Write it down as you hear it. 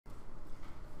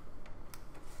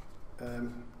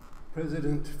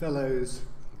President, fellows,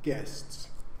 guests.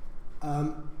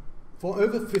 For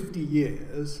over 50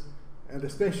 years, and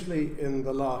especially in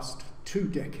the last 2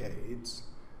 decades,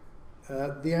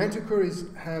 the antiquaries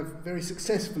have very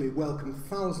successfully welcomed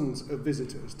thousands of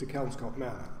visitors to Kelmscott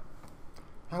Manor.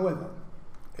 However,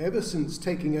 ever since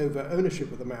taking over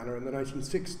ownership of the manor in the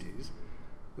 1960s,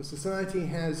 the Society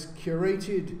has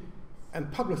curated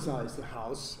and publicised the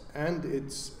house and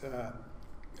its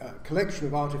collection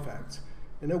of artefacts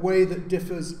in a way that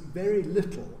differs very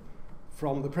little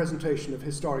from the presentation of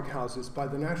historic houses by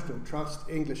the National Trust,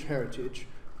 English Heritage,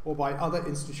 or by other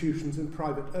institutions and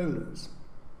private owners.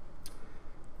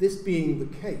 This being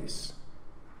the case,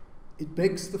 it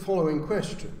begs the following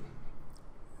question,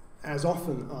 as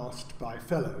often asked by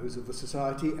fellows of the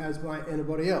Society as by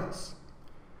anybody else.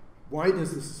 Why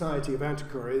does the Society of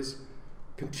Antiquaries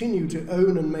continue to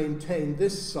own and maintain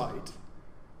this site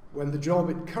when the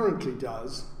job it currently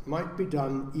does might be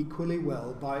done equally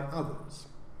well by others?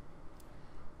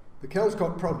 The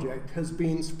Kelmscott project has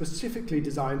been specifically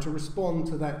designed to respond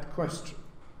to that question.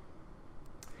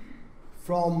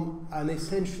 From an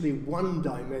essentially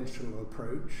one-dimensional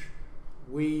approach,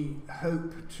 we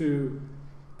hope to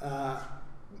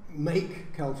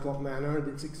make Kelmscott Manor and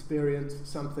its experience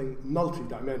something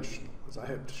multi-dimensional, as I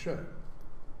hope to show.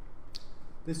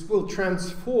 This will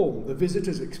transform the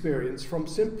visitor's experience from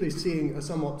simply seeing a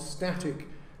somewhat static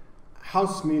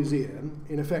house museum,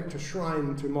 in effect a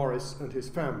shrine to Morris and his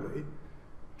family,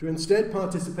 to instead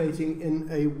participating in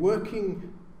a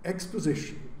working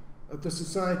exposition of the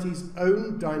Society's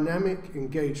own dynamic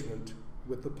engagement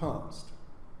with the past.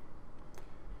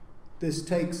 This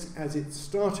takes as its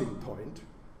starting point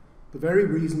the very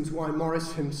reasons why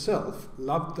Morris himself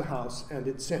loved the house and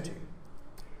its setting.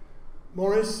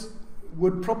 Morris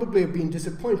would probably have been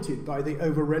disappointed by the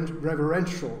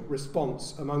over-reverential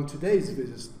response among today's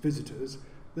visitors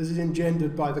that is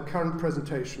engendered by the current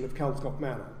presentation of Kelmscott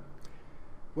Manor.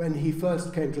 When he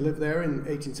first came to live there in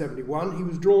 1871, he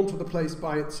was drawn to the place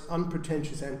by its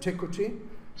unpretentious antiquity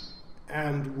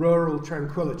and rural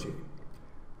tranquility.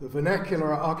 The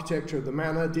vernacular architecture of the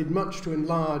manor did much to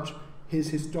enlarge his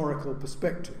historical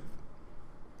perspective.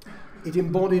 It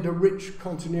embodied a rich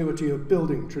continuity of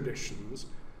building traditions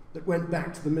that went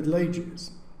back to the Middle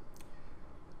Ages.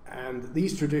 And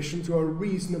these traditions were a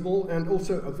reasonable and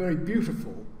also a very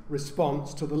beautiful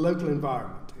response to the local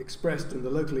environment, expressed in the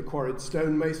locally quarried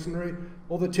stone masonry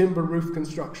or the timber roof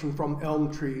construction from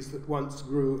elm trees that once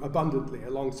grew abundantly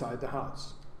alongside the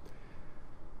house.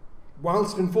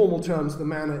 Whilst in formal terms the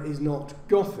manor is not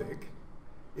Gothic,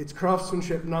 its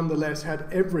craftsmanship nonetheless had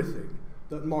everything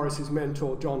that Morris's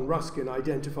mentor John Ruskin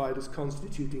identified as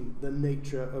constituting the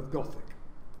nature of Gothic.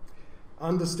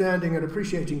 Understanding and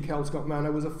appreciating Kelmscott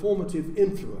Manor was a formative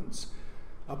influence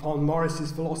upon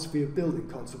Morris's philosophy of building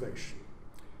conservation.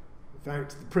 In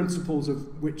fact, the principles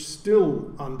of which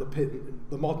still underpin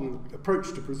the modern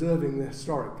approach to preserving the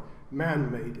historic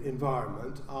man-made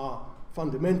environment are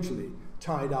fundamentally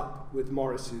tied up with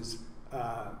Morris's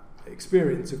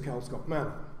experience of Kelmscott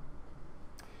Manor.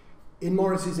 In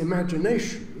Morris's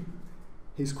imagination,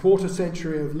 his quarter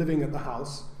century of living at the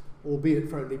house, albeit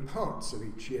for only parts of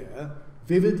each year,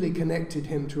 vividly connected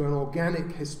him to an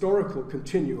organic historical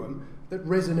continuum that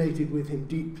resonated with him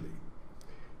deeply.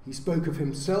 He spoke of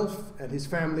himself and his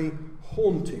family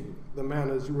haunting the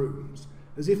manor's rooms,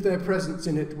 as if their presence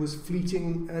in it was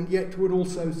fleeting and yet would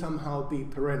also somehow be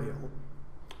perennial.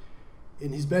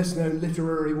 In his best-known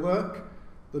literary work,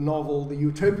 the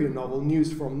utopian novel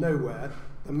News from Nowhere,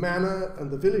 the manor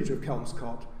and the village of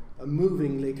Kelmscott are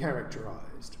movingly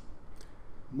characterized.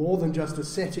 More than just a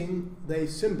setting, they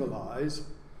symbolize,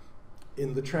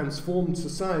 in the transformed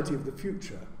society of the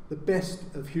future, the best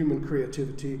of human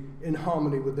creativity in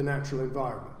harmony with the natural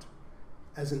environment.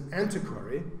 As an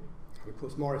antiquary, and of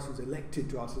course Morris was elected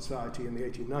to our society in the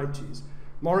 1890s,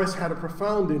 Morris had a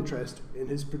profound interest in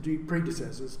his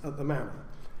predecessors at the manor,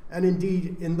 and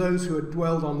indeed in those who had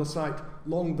dwelled on the site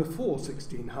long before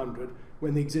 1600,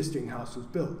 when the existing house was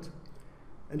built.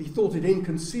 And he thought it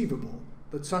inconceivable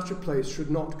that such a place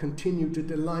should not continue to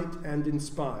delight and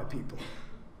inspire people.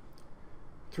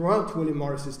 Throughout William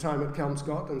Morris's time at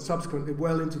Kelmscott, and subsequently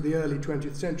well into the early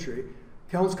 20th century,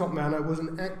 Kelmscott Manor was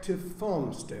an active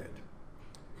farmstead.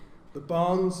 The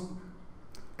barns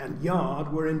and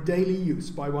yard were in daily use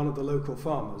by one of the local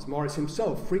farmers. Morris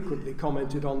himself frequently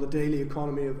commented on the daily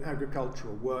economy of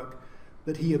agricultural work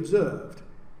that he observed,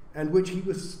 and in which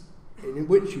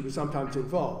he was sometimes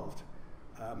involved.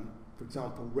 For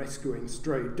example, rescuing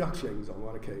stray ducklings on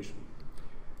one occasion.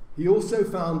 He also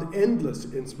found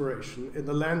endless inspiration in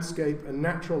the landscape and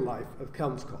natural life of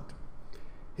Kelmscott.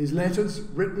 His letters,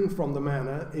 written from the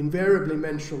manor, invariably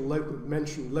mention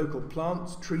local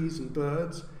plants, trees and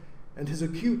birds, and his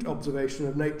acute observation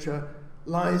of nature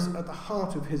lies at the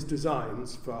heart of his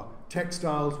designs for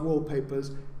textiles,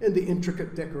 wallpapers, and the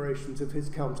intricate decorations of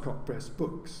his Kelmscott Press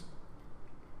books.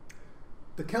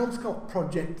 The Kelmscott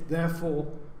project,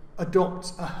 therefore,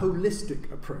 adopts a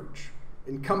holistic approach,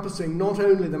 encompassing not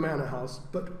only the manor house,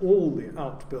 but all the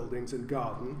outbuildings and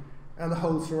garden, and the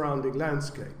whole surrounding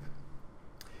landscape.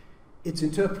 Its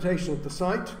interpretation of the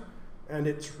site and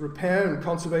its repair and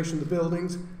conservation of the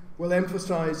buildings will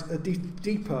emphasize a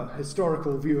deeper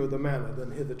historical view of the manor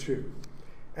than hitherto,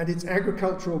 and its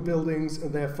agricultural buildings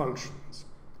and their functions.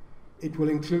 It will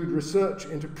include research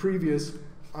into previous,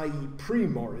 i.e.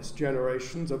 pre-Morris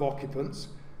generations of occupants,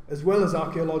 as well as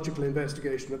archaeological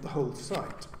investigation of the whole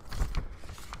site.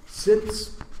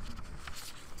 Since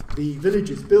the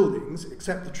village's buildings,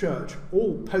 except the church,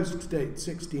 all post-date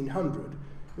 1600,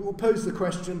 it will pose the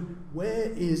question, where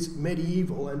is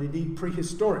medieval and indeed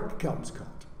prehistoric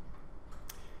Kelmscott?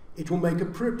 It will make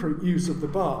appropriate use of the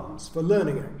barns for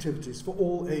learning activities for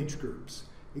all age groups,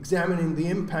 examining the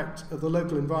impact of the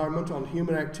local environment on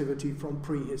human activity from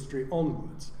prehistory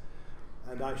onwards.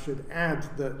 And I should add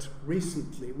that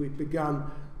recently we've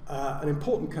begun an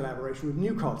important collaboration with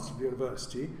Newcastle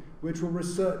University, which will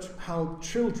research how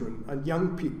children and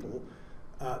young people,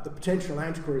 the potential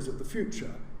antiquaries of the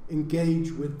future,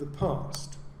 engage with the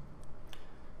past.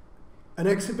 An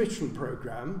exhibition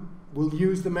programme will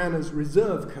use the Manor's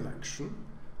reserve collection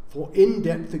for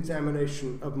in-depth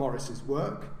examination of Morris's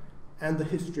work and the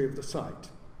history of the site.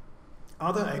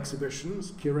 Other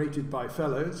exhibitions, curated by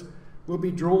fellows, will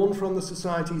be drawn from the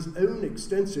Society's own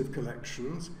extensive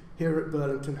collections here at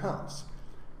Burlington House.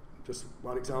 Just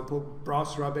one example,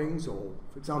 brass rubbings or,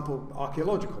 for example,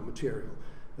 archaeological material,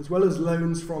 as well as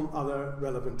loans from other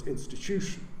relevant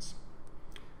institutions.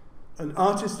 An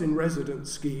artist-in-residence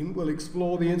scheme will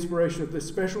explore the inspiration of this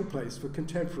special place for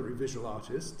contemporary visual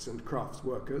artists and crafts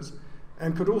workers,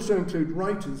 and could also include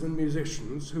writers and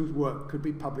musicians whose work could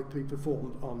be publicly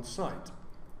performed on site.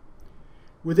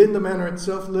 Within the manor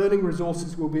itself, learning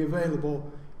resources will be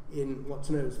available in what's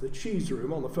known as the cheese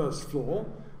room on the first floor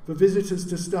for visitors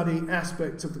to study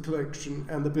aspects of the collection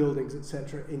and the buildings,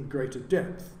 etc., in greater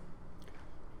depth.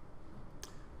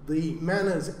 The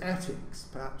manor's attics,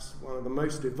 perhaps one of the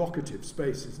most evocative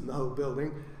spaces in the whole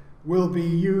building, will be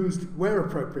used, where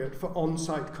appropriate, for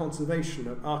on-site conservation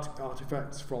of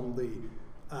artifacts from the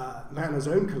manor's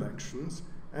own collections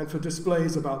and for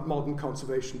displays about modern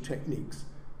conservation techniques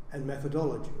and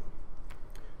methodology.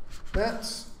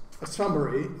 That's a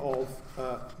summary of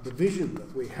the vision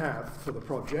that we have for the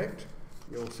project.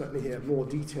 You'll certainly hear more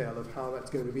detail of how that's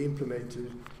going to be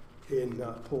implemented in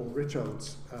Paul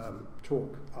Richolds'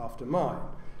 talk after mine.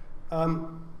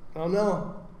 I'll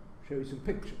now show you some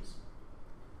pictures.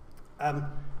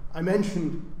 I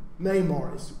mentioned May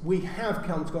Morris. We have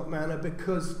Kelmscott Manor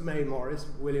because May Morris,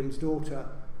 William's daughter,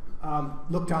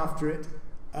 looked after it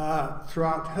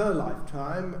throughout her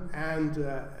lifetime and,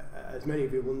 as many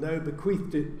of you will know,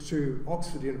 bequeathed it to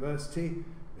Oxford University,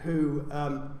 who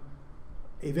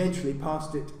eventually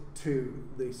passed it to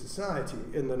the Society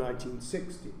in the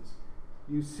 1960s.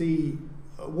 You see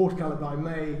a watercolour by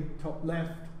May, top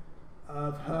left,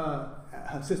 of her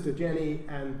sister Jenny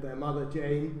and their mother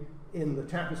Jane in the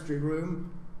tapestry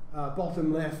room.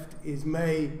 Bottom left is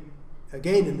May,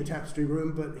 again in the tapestry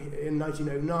room, but in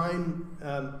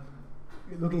 1909,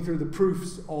 looking through the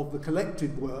proofs of the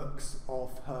collected works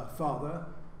of her father,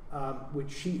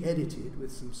 which she edited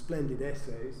with some splendid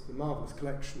essays, the marvellous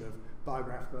collection of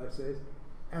biographical essays.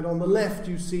 And on the left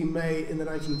you see May in the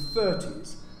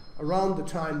 1930s, around the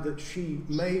time that she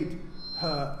made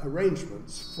her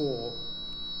arrangements for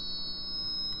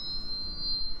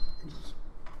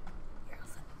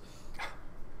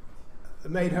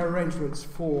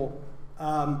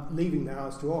leaving the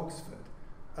house to Oxford.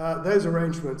 Those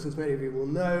arrangements, as many of you will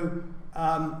know,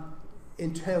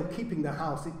 entail keeping the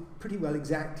house pretty well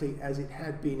exactly as it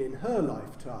had been in her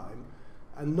lifetime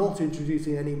and not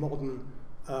introducing any modern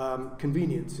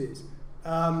conveniences.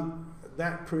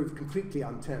 That proved completely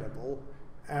untenable,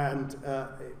 and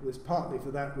it was partly for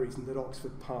that reason that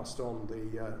Oxford passed on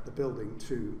the building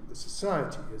to the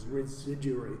Society as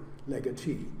residuary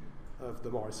legatee of the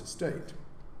Morris estate.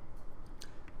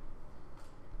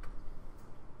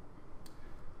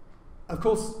 Of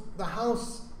course, the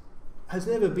house has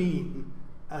never been,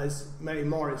 as May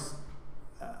Morris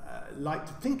liked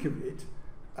to think of it,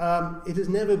 it has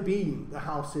never been the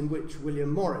house in which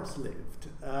William Morris lived.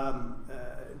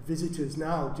 Visitors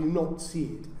now do not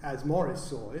see it as Morris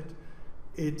saw it.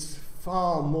 It's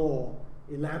far more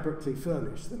elaborately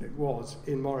furnished than it was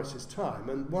in Morris's time.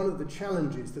 And one of the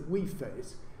challenges that we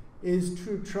face is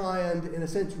to try and, in a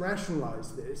sense,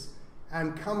 rationalise this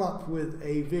and come up with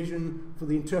a vision for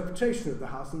the interpretation of the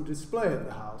house and display of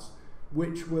the house,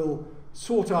 which will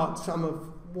sort out some of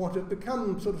what have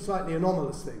become sort of slightly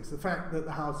anomalous things. The fact that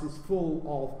the house is full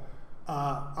of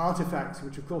artefacts,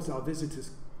 which of course our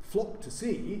visitors flock to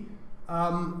see,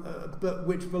 but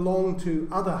which belong to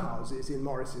other houses in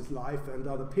Morris's life and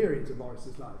other periods of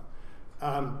Morris's life.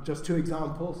 Just two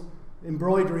examples: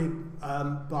 embroidery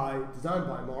designed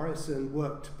by Morris and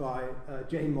worked by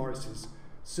Jane Morris's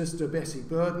sister Bessie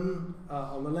Burden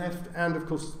on the left, and of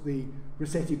course the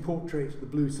Rossetti portrait, the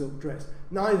blue silk dress.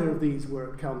 Neither of these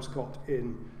were at Kelmscott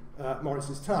in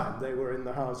Morris's time. They were in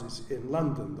the houses in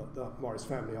London that the Morris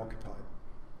family occupied.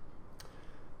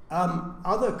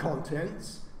 Other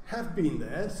contents have been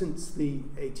there since the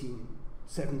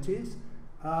 1870s,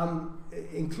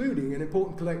 including an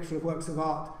important collection of works of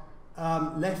art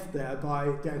left there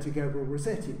by Dante Gabriel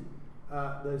Rossetti.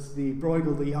 There's the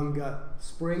Bruegel the Younger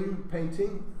Spring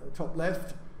painting, top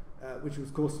left, which was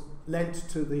of course lent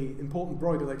to the important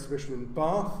Bruegel exhibition in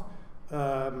Bath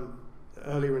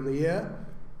earlier in the year.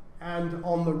 And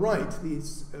on the right,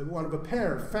 one of a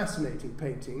pair of fascinating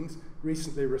paintings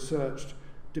recently researched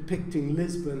depicting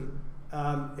Lisbon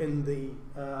in the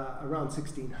around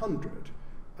 1600,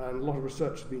 and a lot of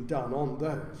research has been done on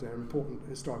those. They're an important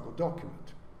historical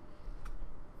document.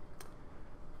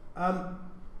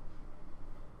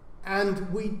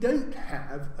 And we don't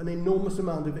have an enormous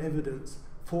amount of evidence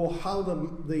for how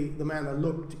the manor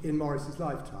looked in Morris's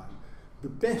lifetime. The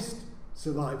best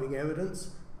surviving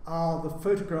evidence are the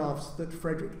photographs that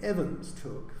Frederick Evans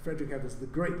took. Frederick Evans, the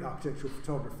great architectural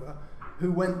photographer,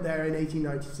 who went there in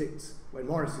 1896 when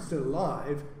Morris was still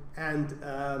alive, and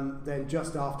then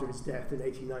just after his death in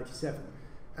 1897.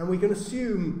 And we can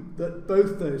assume that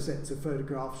both those sets of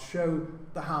photographs show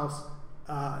the house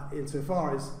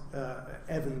insofar as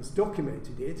Evans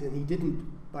documented it, and he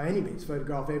didn't by any means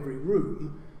photograph every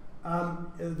room.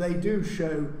 They do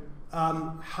show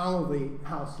how the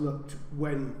house looked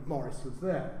when Morris was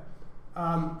there.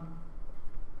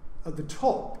 At the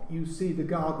top you see the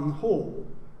garden hall.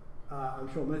 I'm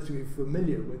sure most of you are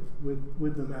familiar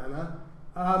with the manor.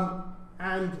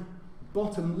 And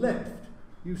bottom left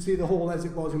you see the hall as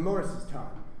it was in Morris's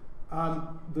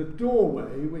time. The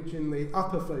doorway, which in the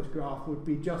upper photograph would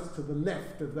be just to the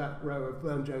left of that row of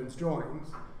Burne-Jones drawings,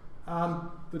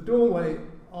 the doorway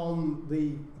on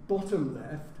the bottom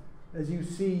left, as you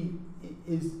see,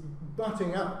 is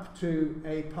butting up to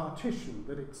a partition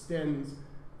that extends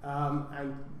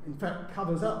and in fact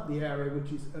covers up the area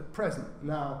which is at present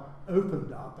now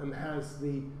opened up and has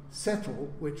the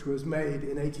settle, which was made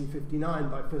in 1859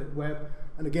 by Philip Webb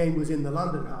and again was in the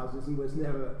London houses and was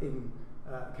never in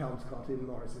Kelmscott in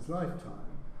Morris's lifetime.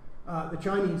 The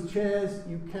Chinese chairs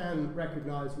you can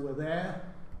recognise were there.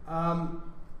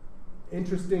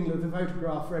 Interestingly, the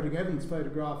photograph, Frederick Evans'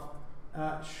 photograph,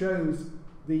 shows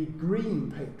the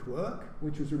green paintwork,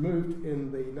 which was removed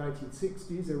in the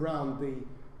 1960s around the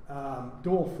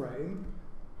door frame,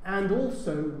 and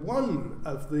also one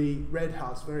of the Red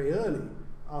House very early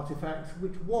artifacts,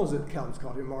 which was at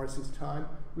Kelmscott in Morris's time,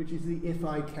 which is the If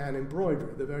I Can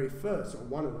embroidery, the very first, or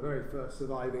one of the very first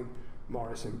surviving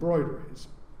Morris embroideries.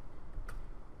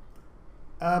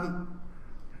 The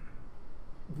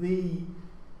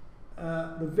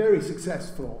very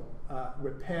successful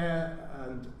repair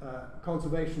and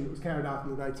conservation that was carried out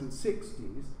in the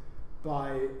 1960s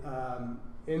by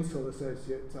Insull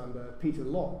Associates under Peter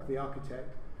Locke, the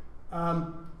architect,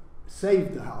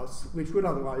 saved the house, which would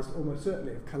otherwise almost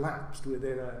certainly have collapsed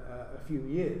within a few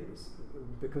years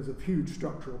because of huge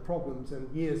structural problems and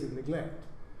years of neglect.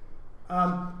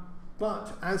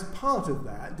 But as part of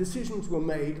that, decisions were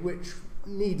made which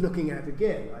need looking at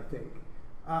again, I think.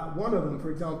 One of them,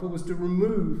 for example, was to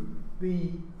remove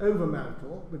the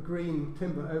overmantel, the green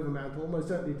timber overmantel, almost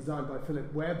certainly designed by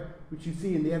Philip Webb, which you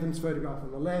see in the Evans photograph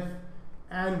on the left,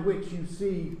 and which you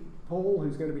see Paul,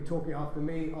 who's going to be talking after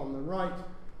me, on the right,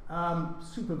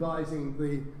 supervising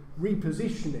the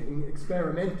repositioning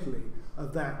experimentally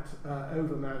of that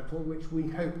overmantel, which we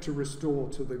hope to restore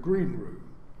to the green room.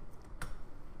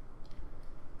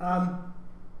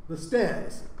 The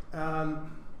stairs,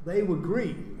 they were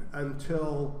green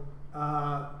until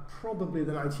probably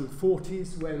the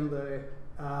 1940s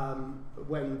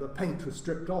when the paint was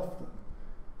stripped off them.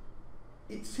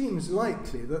 It seems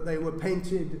likely that they were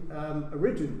painted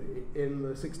originally in the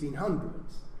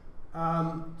 1600s.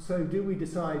 So do we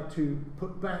decide to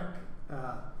put back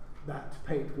that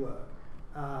paintwork,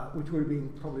 which would have been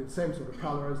probably the same sort of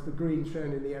colour as the green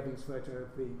shown in the Evans photo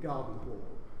of the garden hall?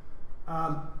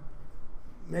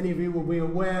 Many of you will be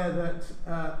aware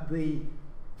that the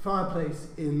fireplace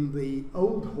in the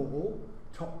old hall,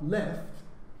 top left,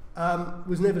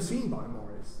 was never seen by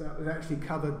Morris. That was actually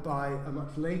covered by a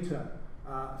much later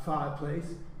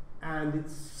fireplace, and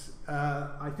it's,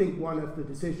 I think, one of the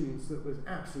decisions that was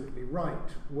absolutely right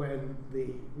when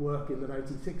the work in the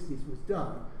 1960s was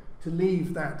done, to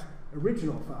leave that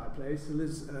original fireplace,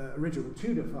 the original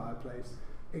Tudor fireplace,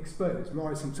 exposed.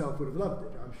 Morris himself would have loved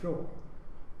it, I'm sure.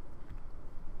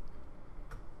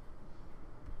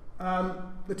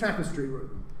 The tapestry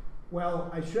room.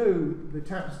 Well, I show the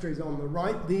tapestries on the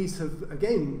right. These have,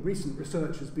 again, recent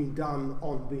research has been done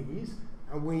on these,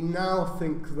 and we now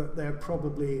think that they're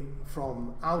probably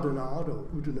from Oudenaarde or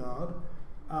Oudenaarde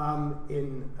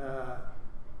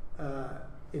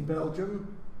in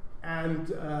Belgium,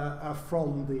 and are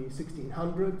from the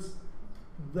 1600s.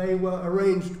 They were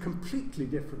arranged completely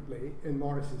differently in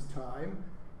Morris's time,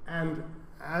 and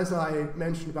as I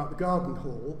mentioned about the garden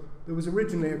hall, there was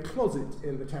originally a closet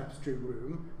in the tapestry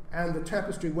room, and the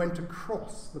tapestry went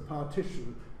across the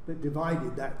partition that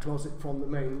divided that closet from the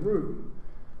main room.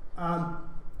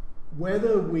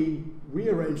 Whether we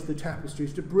rearranged the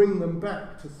tapestries to bring them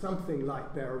back to something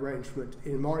like their arrangement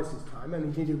in Morris's time, and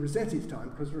indeed in Rossetti's time,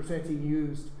 because Rossetti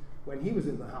used, when he was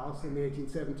in the house in the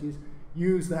 1870s,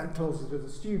 used that closet as a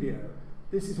studio.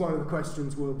 This is one of the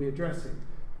questions we'll be addressing.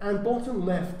 And bottom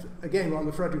left, again, on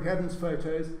the Frederick Evans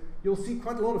photos, you'll see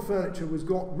quite a lot of furniture was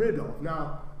got rid of.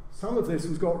 Now, some of this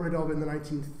was got rid of in the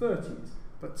 1930s,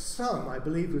 but some, I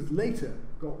believe, was later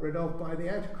got rid of by the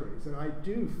antiquaries. And I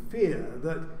do fear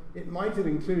that it might have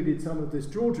included some of this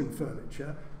Georgian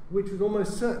furniture, which was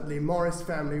almost certainly Morris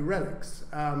family relics,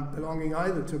 belonging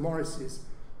either to Morris's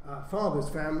father's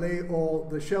family or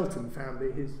the Shelton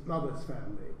family, his mother's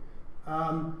family.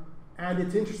 And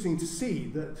it's interesting to see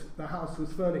that the house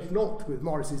was furnished not with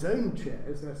Morris's own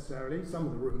chairs necessarily, some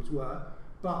of the rooms were,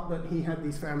 but that he had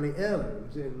these family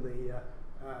heirlooms in the,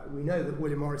 we know that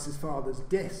William Morris's father's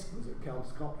desk was at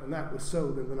Kelmscott, and that was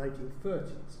sold in the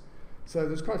 1930s. So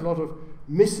there's quite a lot of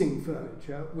missing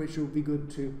furniture, which will be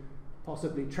good to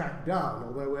possibly track down,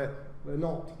 although we're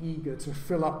not eager to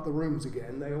fill up the rooms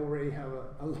again. They already have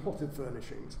a lot of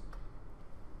furnishings.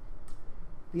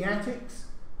 The attics.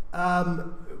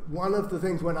 One of the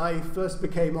things when I first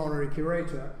became honorary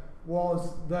curator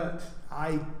was that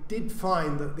I did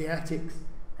find that the attics,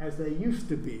 as they used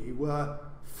to be, were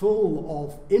full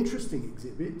of interesting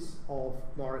exhibits of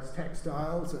Morris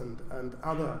textiles and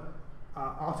other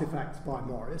artifacts by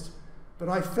Morris, but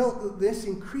I felt that this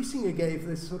increasingly gave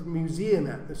this sort of museum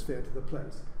atmosphere to the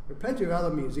place. There are plenty of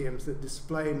other museums that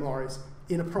display Morris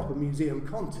in a proper museum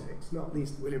context, not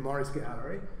least William Morris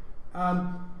Gallery.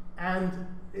 And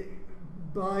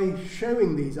by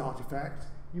showing these artifacts,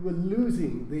 you were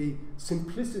losing the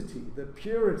simplicity, the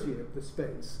purity of the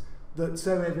space that's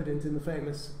so evident in the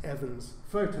famous Evans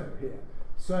photo here.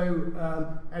 So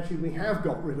actually we have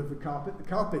got rid of the carpet. The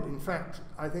carpet, in fact,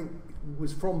 I think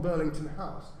was from Burlington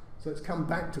House. So it's come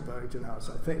back to Burlington House,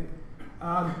 I think.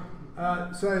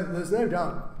 So there's no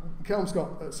doubt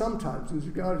Kelmscott sometimes was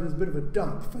regarded as a bit of a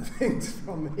dump for things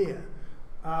from here.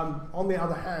 On the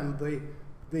other hand,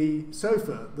 the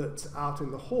sofa that's out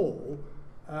in the hall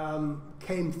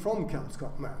came from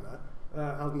Kelmscott Manor,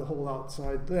 out in the hall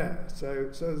outside there.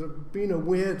 So there's been a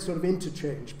weird sort of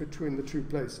interchange between the two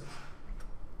places.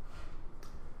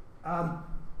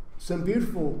 Some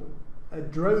beautiful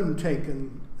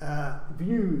drone-taken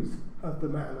views of the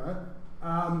manor,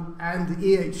 and the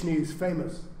E.H. News'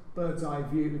 famous bird's eye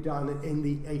view done in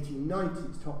the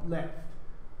 1890s, top left.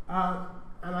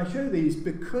 And I show these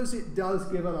because it does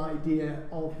give an idea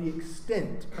of the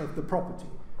extent of the property.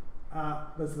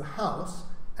 There's the house,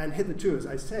 and hitherto, as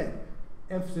I said,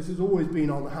 emphasis has always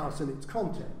been on the house and its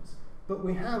contents. But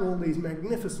we have all these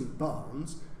magnificent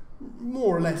barns,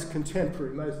 more or less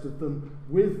contemporary, most of them,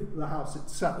 with the house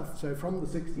itself, so from the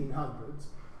 1600s,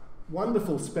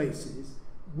 wonderful spaces,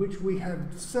 which we have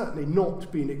certainly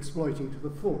not been exploiting to the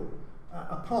full,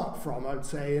 apart from, I would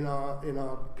say, in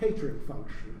our catering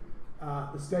function.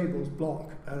 The stables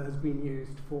block has been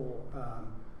used for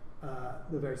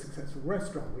the very successful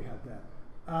restaurant we had there.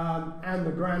 And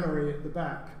the granary at the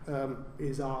back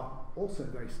is our also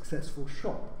very successful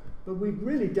shop. But we've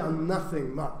really done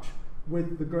nothing much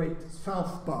with the great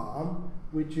south barn,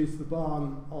 which is the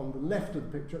barn on the left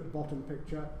of the picture, the bottom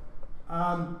picture.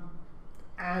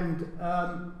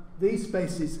 These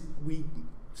spaces we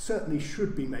certainly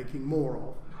should be making more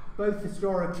of, both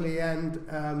historically and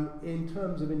in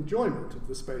terms of enjoyment of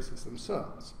the spaces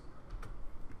themselves.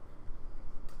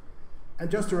 And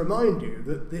just to remind you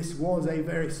that this was a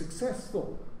very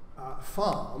successful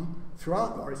farm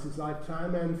throughout Morris's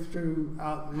lifetime and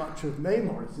throughout much of May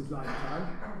Morris's lifetime.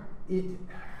 It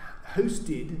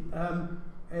hosted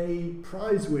a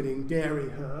prize-winning dairy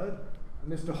herd.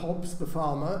 Mr. Hobbs, the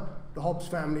farmer, the Hobbs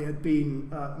family had been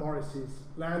Morris's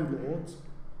landlords,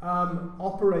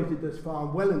 operated this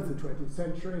farm well into the 20th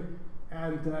century,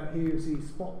 and here you see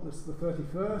Spotless the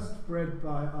 31st, bred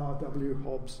by R.W.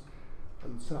 Hobbs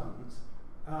and Sons.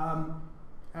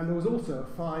 And there was also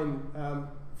a fine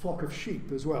flock of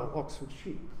sheep as well, Oxford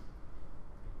sheep.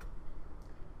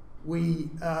 We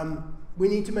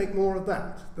need to make more of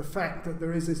that, the fact that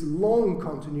there is this long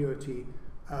continuity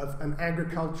of an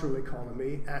agricultural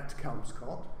economy at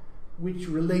Kelmscott, which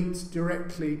relates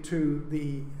directly to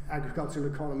the agricultural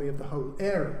economy of the whole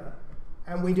area,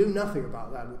 and we do nothing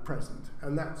about that at present,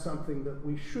 and that's something that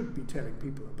we should be telling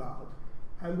people about,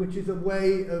 and which is a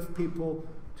way of people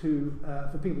to,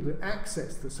 for people to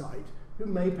access the site who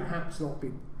may perhaps not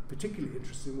be particularly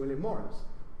interested in William Morris.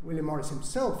 William Morris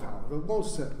himself, however,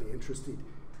 was certainly interested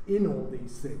in all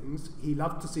these things. He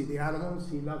loved to see the animals,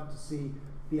 he loved to see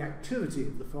the activity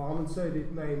of the farm, and so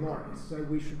did May Morris, so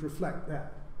we should reflect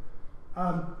that.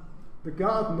 The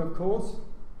garden, of course,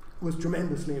 was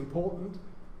tremendously important,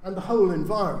 and the whole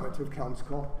environment of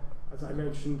Kelmscott, as I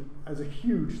mentioned, as a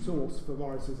huge source for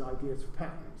Morris's ideas for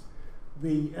patterns.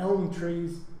 The elm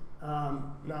trees,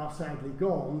 now sadly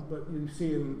gone, but you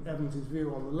see in Evans's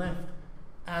view on the left,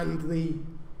 and the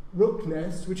rook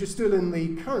nest, which is still in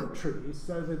the currant trees,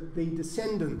 so that the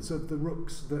descendants of the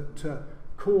rooks that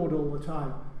cawed all the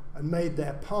time and made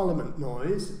their parliament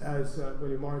noise, as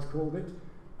William Morris called it,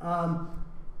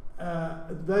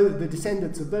 though the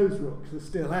descendants of those rooks are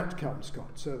still at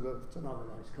Kelmscott, so that's another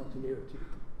nice continuity.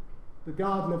 The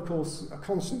garden, of course, a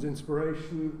constant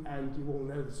inspiration, and you all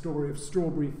know the story of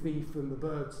Strawberry Thief and the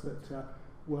birds that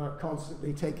were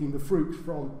constantly taking the fruit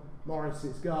from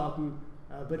Morris's garden,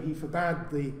 but he forbade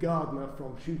the gardener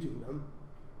from shooting them,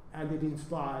 and it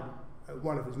inspired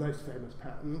one of his most famous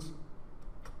patterns.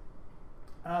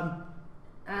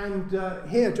 And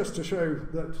here, just to show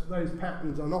that those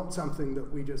patterns are not something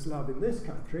that we just love in this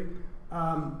country,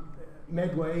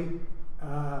 Medway,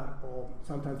 or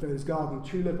sometimes known as Garden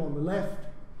Tulip on the left,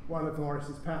 one of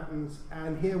Morris's patterns,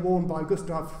 and here worn by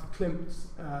Gustav Klimt's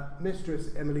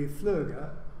mistress, Emily Flöger,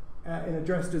 in a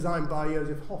dress designed by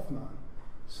Joseph Hoffmann.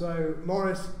 So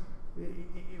Morris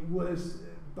was,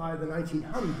 by the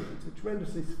 1900s, a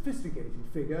tremendously sophisticated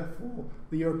figure for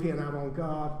the European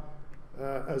avant-garde,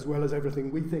 as well as everything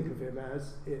we think of him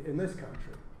as in this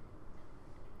country.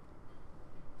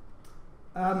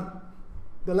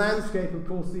 The landscape, of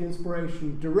course, the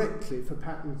inspiration directly for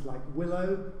patterns like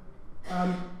willow,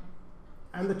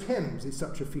 and the Thames is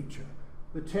such a feature.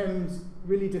 The Thames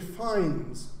really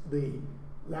defines the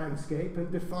landscape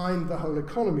and defined the whole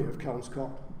economy of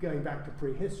Kelmscott going back to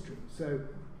prehistory. So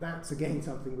that's again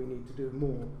something we need to do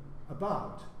more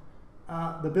about.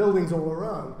 The buildings all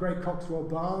around, Great Coxwell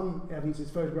Barn, Evans's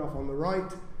photograph on the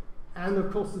right, and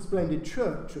of course the splendid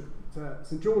church at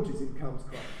St George's in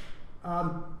Kelmscott.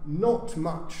 Not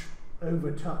much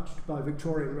overtouched by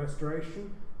Victorian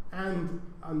restoration, and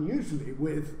unusually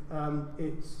with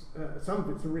some of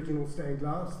its original stained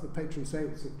glass, the patron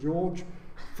saint St George,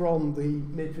 from the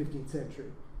mid-15th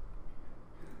century.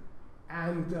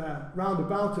 And round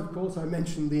about, of course, I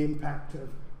mentioned the impact of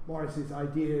Morris's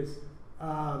ideas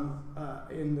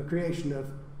in the creation of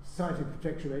Society of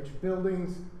Protection of Ancient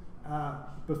Buildings.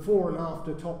 Before and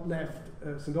after, top left,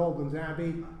 St Albans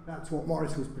Abbey. That's what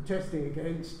Morris was protesting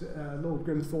against, Lord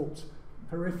Grimthorpe's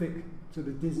horrific sort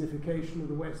of Disneyfication of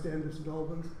the West End of St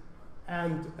Albans.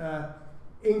 And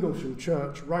Inglesham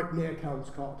Church, right near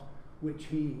Kelmscott, which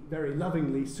he very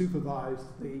lovingly supervised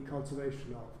the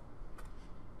conservation of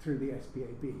through the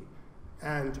SPAB.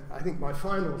 And I think my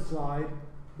final slide,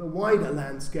 the wider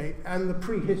landscape and the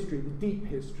prehistory, the deep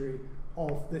history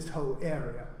of this whole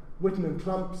area. Witten and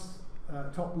Clumps,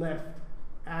 top left,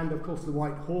 and of course the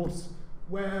White Horse,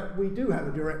 where we do have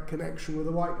a direct connection with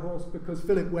the White Horse because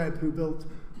Philip Webb, who built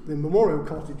the memorial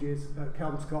cottages at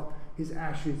Kelmscott, his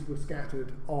ashes were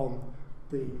scattered on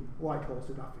the White Horse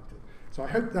at Uffington. So I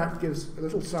hope that gives a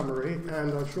little summary,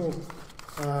 and I'm sure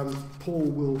Paul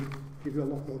will give you a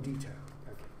lot more detail.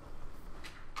 Thank you.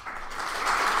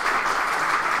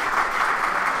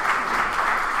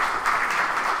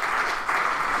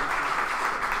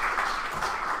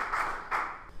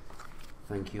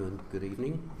 Thank you and good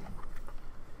evening.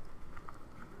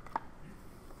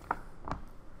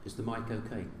 Is the mic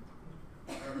okay?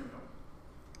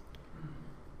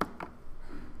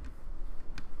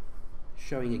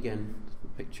 Showing again the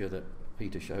picture that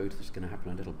Peter showed. This is going to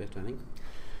happen a little bit, I think.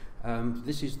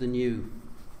 This is the new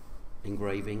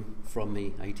engraving from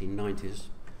the 1890s,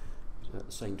 the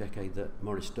same decade that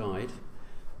Morris died.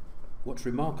 What's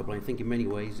remarkable, I think, in many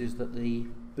ways, is that the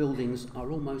buildings are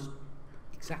almost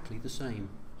exactly the same.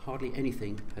 Hardly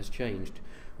anything has changed.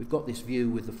 We've got this view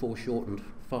with the foreshortened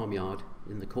farmyard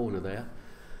in the corner there,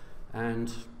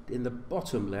 and in the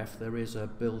bottom left there is a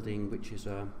building which is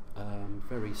a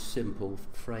very simple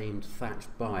framed thatched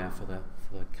byre for the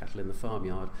cattle in the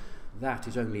farmyard. That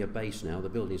is only a base now, the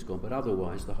building's gone, but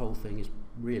otherwise the whole thing is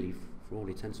really, for all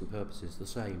intents and purposes, the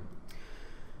same.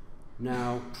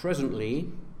 Now, presently,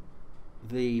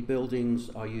 the buildings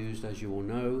are used, as you all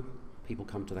know. People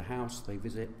come to the house, they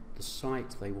visit the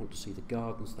site, they want to see the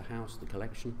gardens, the house, the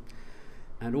collection,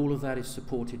 and all of that is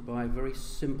supported by very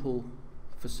simple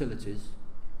facilities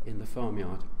in the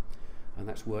farmyard, and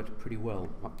that's worked pretty well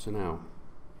up to now.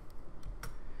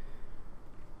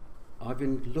 I've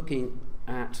been looking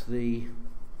at the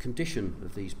condition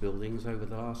of these buildings over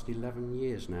the last 11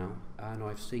 years now, and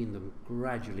I've seen them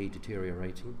gradually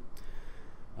deteriorating.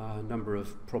 A number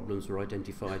of problems were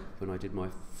identified when I did my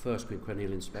first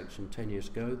quinquennial inspection 10 years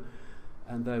ago,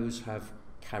 and those have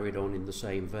carried on in the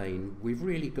same vein. We've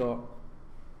really got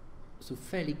some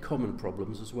fairly common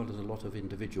problems as well as a lot of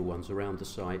individual ones around the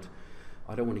site.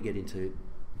 I don't want to get into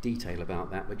detail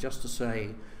about that, but just to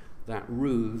say that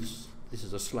roofs, this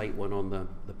is a slate one on the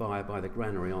byre by the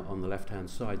granary on the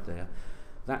left-hand side there,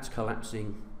 that's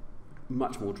collapsing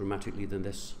much more dramatically than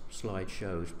this slide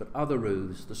shows. But other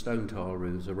roofs, the stone tile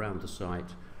roofs around the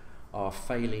site, are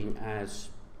failing as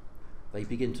they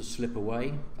begin to slip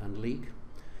away and leak,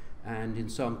 and in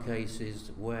some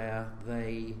cases where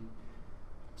they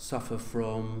suffer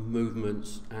from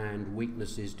movements and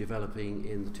weaknesses developing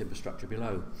in the timber structure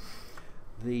below.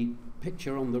 The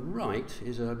picture on the right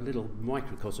is a little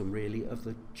microcosm really of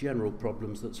the general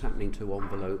problems that's happening to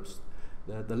envelopes.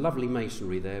 The lovely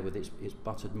masonry there with its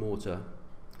buttered mortar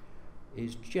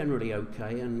is generally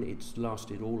okay, and it's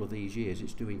lasted all of these years.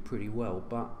 It's doing pretty well,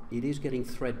 but it is getting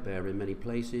threadbare in many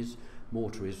places.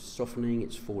 Mortar is softening,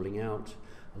 it's falling out.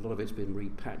 A lot of it's been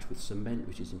repatched with cement,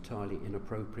 which is entirely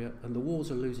inappropriate, and the walls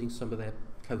are losing some of their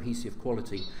cohesive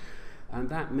quality. And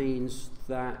that means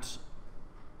that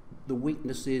the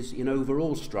weaknesses in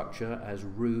overall structure, as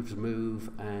roofs move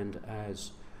and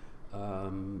as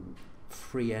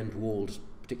free end walls,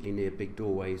 particularly near big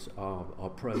doorways, are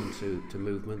prone to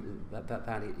movement,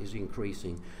 that is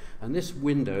increasing. And this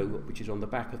window, which is on the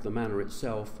back of the manor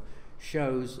itself,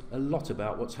 shows a lot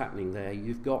about what's happening there.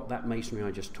 You've got that masonry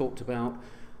I just talked about.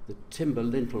 The timber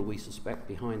lintel, we suspect,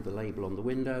 behind the label on the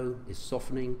window is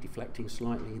softening, deflecting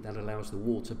slightly. That allows the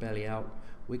wall to belly out.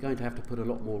 We're going to have to put a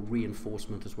lot more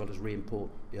reinforcement as well as repointing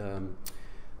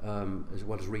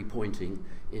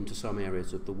into some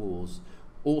areas of the walls.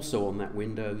 Also on that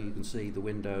window, you can see the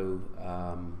window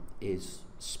is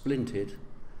splinted.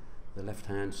 The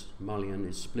left-hand mullion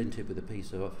is splinted with a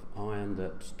piece of iron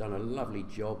that's done a lovely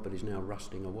job but is now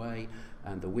rusting away,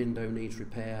 and the window needs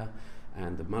repair,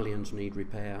 and the mullions need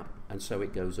repair, and so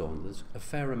it goes on. There's a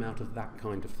fair amount of that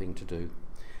kind of thing to do.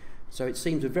 So it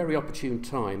seems a very opportune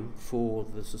time for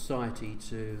the Society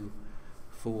to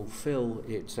fulfill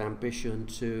its ambition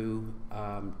to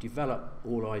develop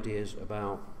all ideas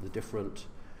about the different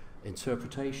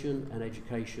interpretation and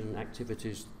education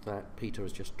activities that Peter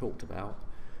has just talked about,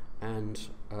 and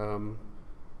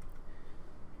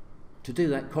to do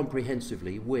that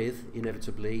comprehensively with,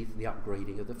 inevitably, the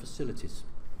upgrading of the facilities.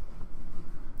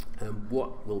 And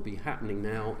what will be happening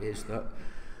now is that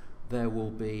there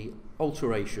will be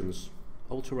alterations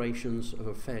of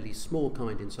a fairly small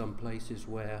kind in some places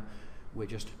where we're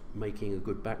just making a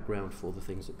good background for the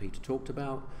things that Peter talked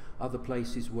about. Other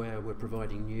places where we're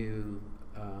providing new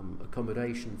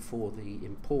accommodation for the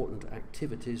important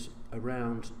activities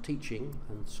around teaching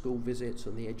and school visits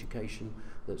and the education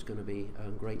that's going to be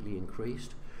greatly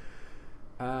increased.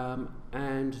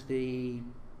 And the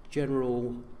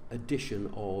general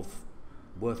addition of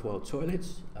worthwhile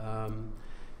toilets,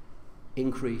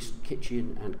 increased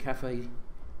kitchen and cafe,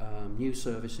 new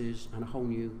services, and a whole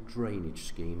new drainage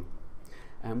scheme.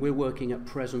 And we're working at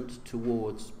present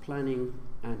towards planning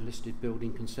and listed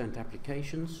building consent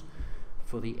applications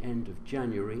for the end of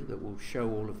January that will show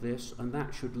all of this, and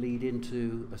that should lead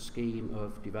into a scheme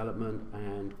of development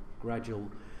and gradual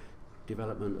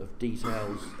development of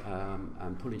details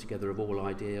and pulling together of all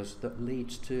ideas that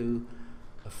leads to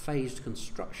a phased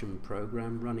construction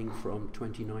programme running from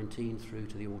 2019 through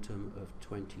to the autumn of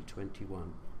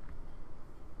 2021.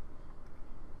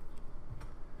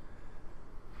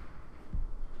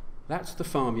 That's the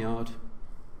farmyard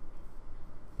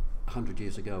 100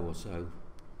 years ago or so.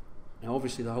 Now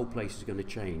obviously the whole place is going to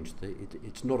change.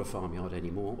 It's not a farmyard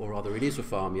anymore, or rather it is a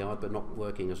farmyard but not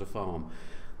working as a farm.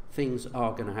 Things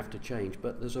are going to have to change,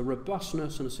 but there's a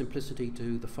robustness and a simplicity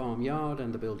to the farmyard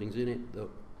and the buildings in it that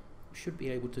should be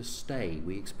able to stay.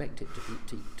 We expect it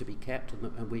to be kept,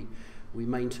 and we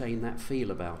maintain that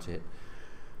feel about it.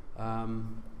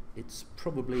 It's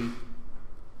probably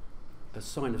a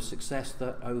sign of success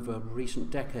that over recent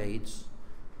decades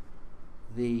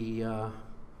the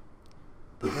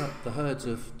herds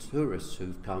of tourists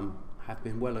who've come have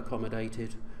been well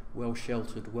accommodated, well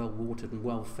sheltered, well watered and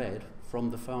well fed from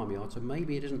the farmyard, so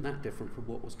maybe it isn't that different from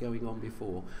what was going on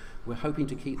before. We're hoping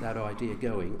to keep that idea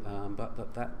going,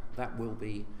 but that will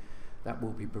be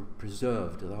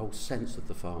preserved, the whole sense of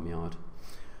the farmyard.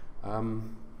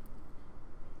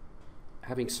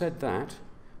 Having said that,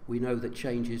 we know that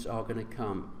changes are going to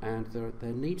come, and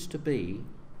there needs to be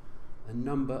a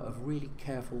number of really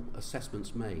careful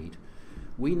assessments made.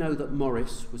 We know that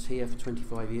Morris was here for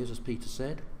 25 years, as Peter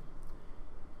said.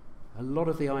 A lot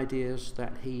of the ideas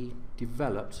that he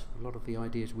developed, a lot of the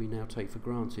ideas we now take for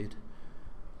granted,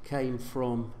 came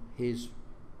from his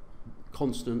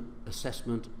constant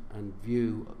assessment and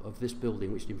view of this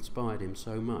building, which inspired him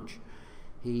so much.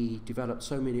 He developed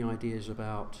so many ideas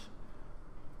about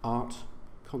art,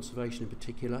 conservation in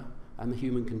particular, and the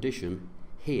human condition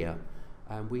here,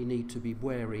 and we need to be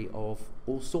wary of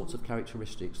all sorts of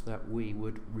characteristics that we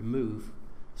would remove,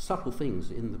 subtle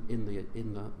things in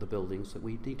the buildings that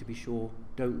we need to be sure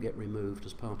don't get removed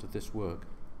as part of this work.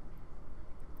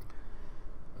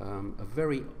 A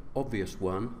very obvious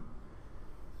one,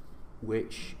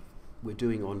 which we're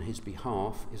doing on his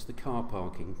behalf, is the car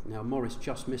parking. Now Morris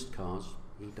just missed cars.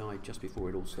 He died just before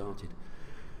it all started.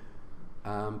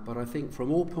 But I think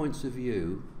from all points of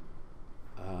view,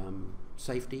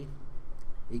 safety,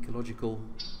 ecological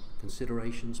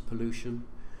considerations, pollution,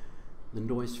 the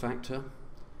noise factor,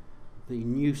 the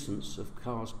nuisance of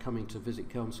cars coming to visit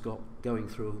Kelmscott, going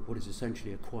through what is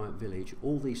essentially a quiet village,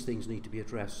 all these things need to be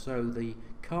addressed. So the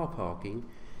car parking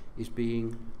is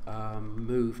being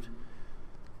moved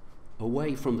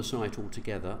away from the site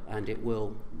altogether, and it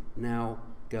will now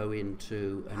go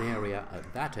into an area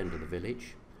at that end of the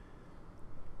village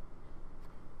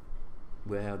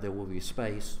where there will be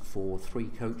space for 3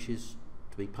 coaches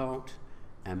to be parked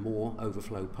and more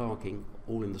overflow parking,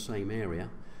 all in the same area.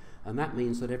 And that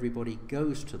means that everybody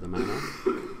goes to the manor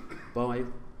by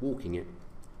walking it.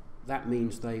 That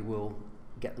means they will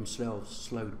get themselves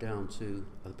slowed down to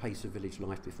the pace of village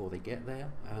life before they get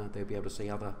there. They'll be able to see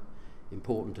other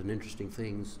important and interesting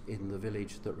things in the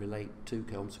village that relate to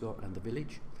Kelmscott and the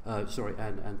village, and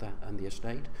the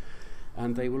estate.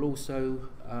 And they will also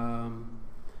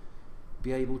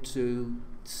be able to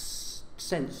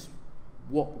sense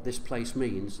what this place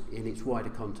means in its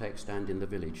wider context and in the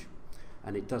village.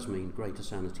 And it does mean greater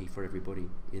sanity for everybody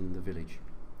in the village.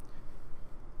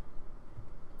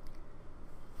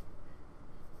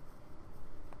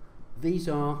 These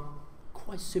are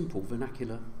quite simple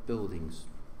vernacular buildings.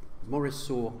 Morris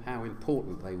saw how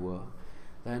important they were.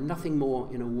 They're nothing more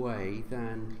in a way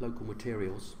than local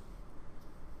materials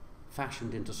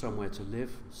fashioned into somewhere to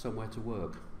live, somewhere to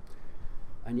work.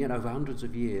 And yet over hundreds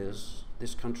of years,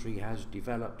 this country has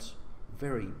developed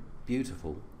very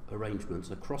beautiful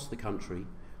arrangements across the country,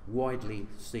 widely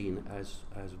seen as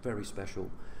very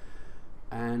special.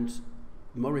 And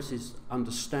Morris's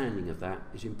understanding of that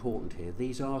is important here.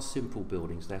 These are simple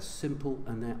buildings. They're simple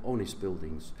and they're honest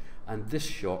buildings. And this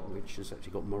shot, which has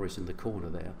actually got Morris in the corner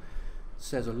there,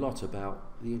 says a lot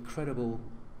about the incredible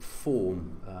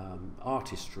form,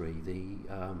 artistry,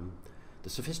 the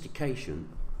sophistication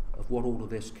of what all of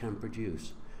this can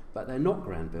produce. But they're not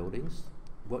grand buildings.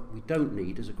 What we don't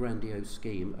need is a grandiose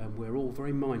scheme, and we're all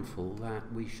very mindful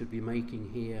that we should be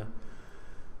making here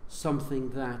something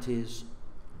that is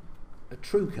a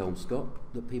true Kelmscott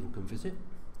that people can visit,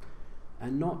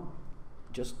 and not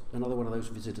just another one of those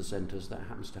visitor centres that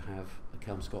happens to have a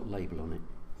Kelmscott label on it.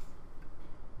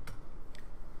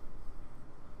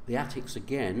 The attics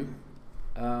again,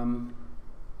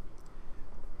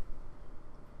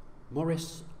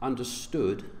 Morris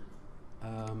understood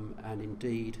and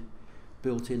indeed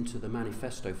built into the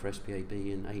manifesto for SPAB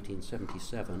in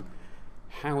 1877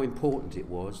 how important it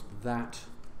was that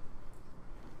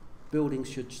buildings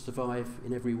should survive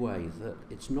in every way, that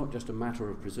it's not just a matter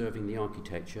of preserving the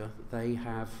architecture. They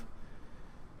have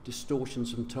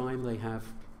distortions from time, they have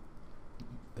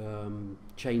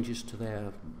changes to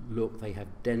their look, they have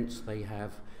dents, they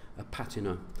have a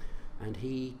patina, and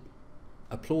he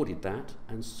applauded that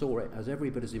and saw it as every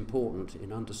bit as important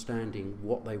in understanding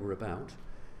what they were about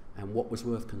and what was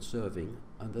worth conserving,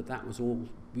 and that was all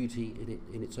beauty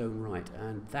in its own right.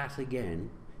 And that again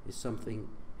is something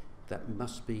that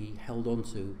must be held on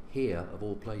to here of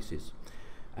all places.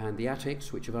 And the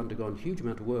attics, which have undergone a huge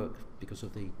amount of work because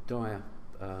of the dire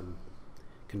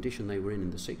condition they were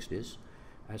in the 60s,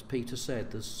 as Peter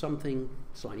said, there's something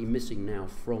slightly missing now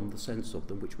from the sense of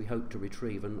them, which we hope to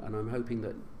retrieve, and I'm hoping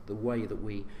that the way that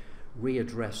we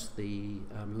readdress the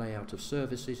layout of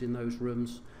services in those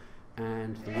rooms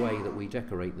and the way that we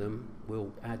decorate them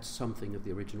will add something of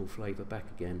the original flavour back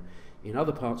again. In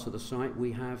other parts of the site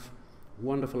we have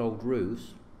wonderful old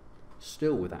roofs,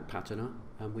 still with that patina,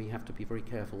 and we have to be very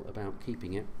careful about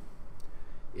keeping it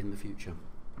in the future.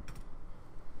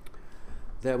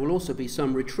 There will also be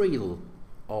some retrieval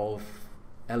of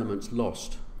elements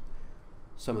lost.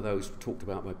 Some of those talked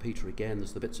about by Peter again.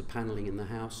 There's the bits of panelling in the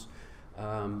house.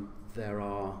 There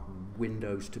are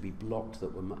windows to be blocked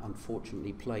that were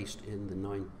unfortunately placed in the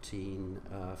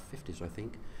 1950s, I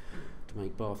think, to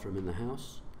make bathroom in the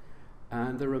house.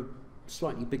 And there are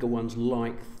slightly bigger ones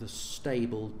like the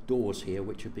stable doors here,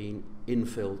 which have been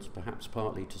infilled, perhaps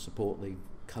partly to support the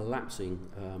collapsing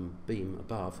beam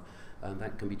above, and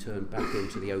that can be turned back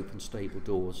into the open stable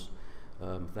doors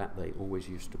that they always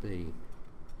used to be.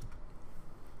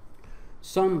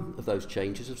 Some of those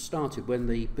changes have started when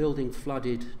the building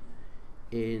flooded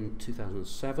in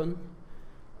 2007.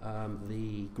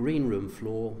 The green room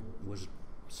floor was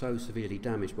so severely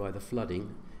damaged by the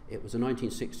flooding. It was a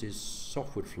 1960s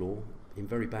softwood floor in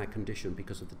very bad condition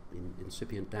because of the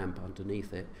incipient damp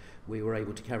underneath it. We were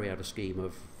able to carry out a scheme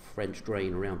of French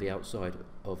drain around the outside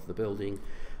of the building,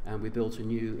 and we built a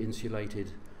new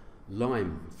insulated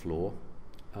lime floor,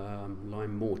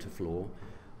 lime mortar floor,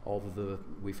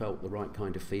 we felt the right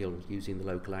kind of feel, using the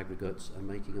local aggregates and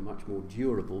making a much more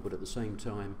durable but at the same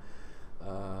time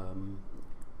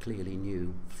clearly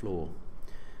new floor.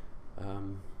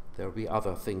 There will be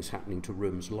other things happening to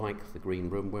rooms like the green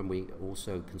room when we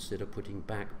also consider putting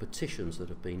back partitions that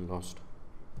have been lost.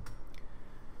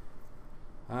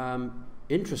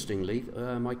 Interestingly,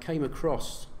 I came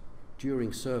across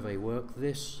during survey work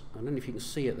this, I don't know if you can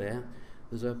see it there,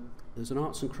 there's an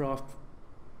arts and craft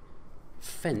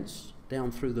fence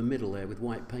down through the middle there with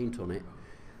white paint on it,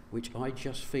 which I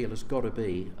just feel has got to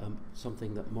be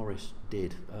something that Morris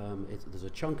did. There's a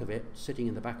chunk of it sitting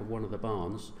in the back of one of the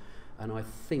barns, and I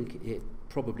think it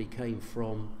probably came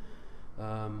from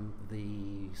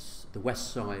the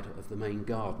west side of the main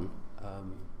garden,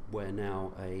 where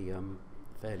now a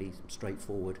fairly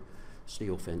straightforward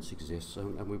steel fence exists,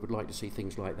 and we would like to see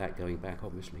things like that going back,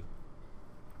 obviously.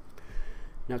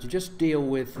 Now, to just deal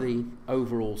with the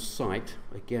overall site,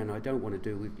 again, I don't want to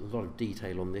do a lot of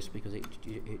detail on this because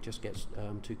it just gets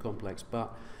too complex,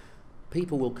 but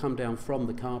people will come down from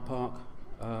the car park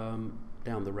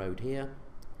down the road here,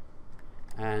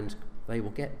 and they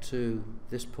will get to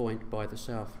this point by the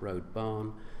South Road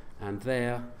barn, and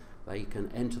there they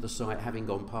can enter the site, having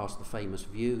gone past the famous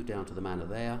view down to the manor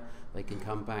there. They can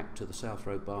come back to the South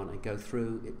Road barn and go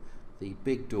through the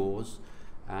big doors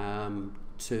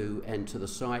to enter the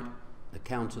site, the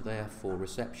counter there for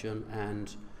reception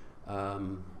and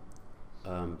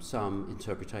some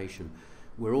interpretation.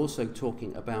 We're also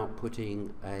talking about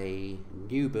putting a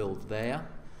new build there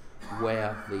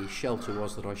where the shelter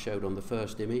was that I showed on the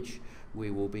first image.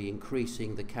 We will be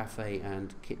increasing the cafe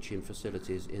and kitchen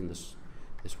facilities in this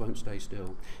won't stay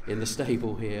still, in the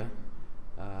stable here.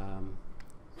 No,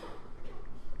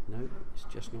 it's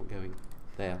just not going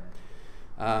there.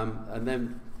 And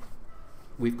then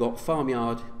we've got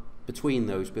farmyard between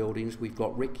those buildings. We've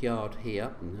got rickyard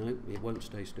here. No, it won't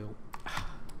stay still.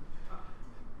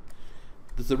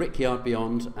 There's the rickyard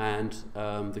beyond, and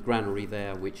the granary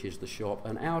there, which is the shop.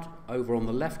 And out over on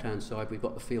the left-hand side, we've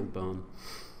got the field barn,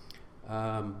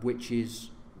 which is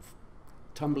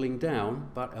tumbling down,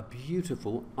 but a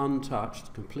beautiful,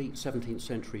 untouched, complete 17th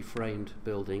century framed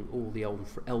building, all the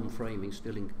elm framing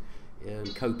still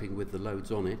coping with the loads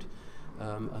on it.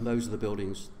 And those are the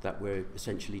buildings that we're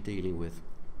essentially dealing with.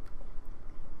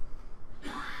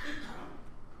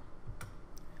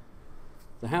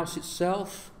 The house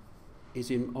itself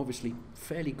is in obviously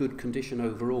fairly good condition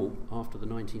overall after the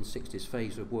 1960s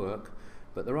phase of work,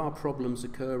 but there are problems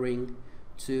occurring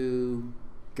to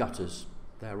gutters.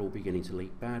 They're all beginning to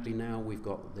leak badly now. We've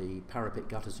got the parapet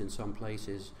gutters in some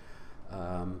places,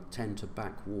 tend to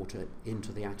back water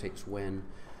into the attics when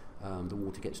the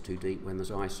water gets too deep, when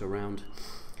there's ice around,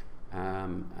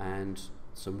 and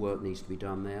some work needs to be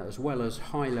done there, as well as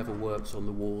high-level works on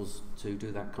the walls to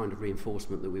do that kind of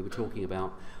reinforcement that we were talking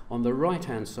about. On the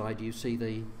right-hand side, you see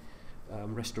the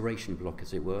restoration block,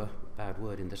 as it were, bad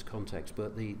word in this context,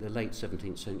 but the late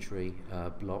 17th century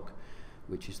block,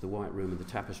 which is the White Room and the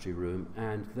Tapestry Room,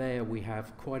 and there we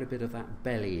have quite a bit of that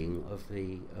bellying of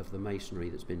the masonry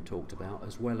that's been talked about,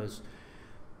 as well as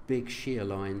big shear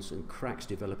lines and cracks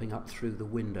developing up through the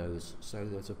windows. So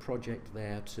there's a project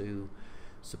there to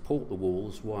support the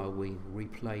walls while we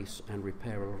replace and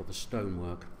repair a lot of the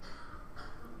stonework.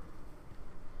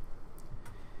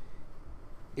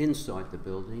 Inside the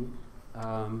building,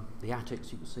 the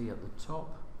attics you can see at the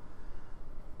top.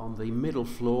 On the middle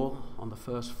floor, on the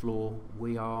first floor,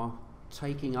 we are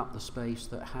taking up the space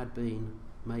that had been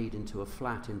made into a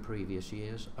flat in previous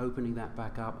years, opening that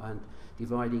back up and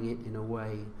dividing it in a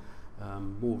way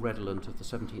more redolent of the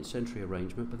 17th century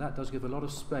arrangement, but that does give a lot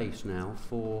of space now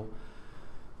for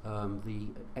the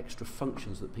extra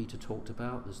functions that Peter talked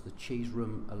about. There's the cheese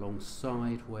room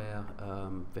alongside where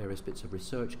various bits of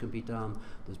research can be done.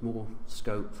 There's more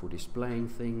scope for displaying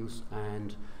things,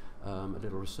 and a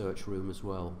little research room as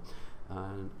well.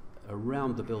 And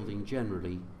around the building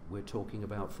generally, we're talking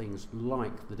about things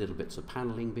like the little bits of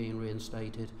panelling being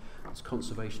reinstated. There's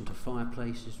conservation to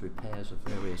fireplaces, repairs of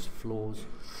various floors,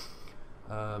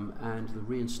 and the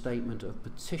reinstatement of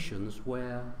partitions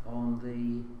where on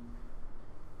the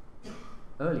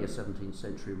earlier 17th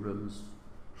century rooms,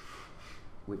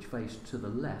 which face to the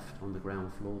left on the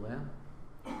ground floor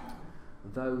there,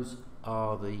 those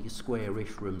are the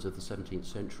squarish rooms of the 17th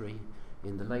century.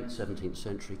 In the late 17th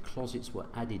century, closets were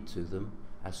added to them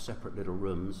as separate little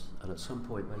rooms, and at some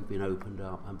point they've been opened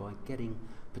up, and by getting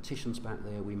partitions back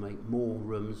there we make more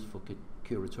rooms for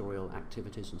curatorial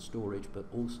activities and storage, but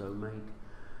also make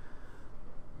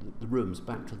the rooms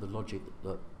back to the logic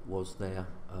that was there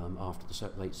after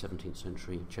the late 17th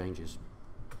century changes.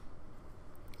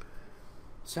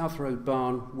 South Road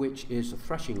Barn, which is a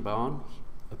thrashing barn,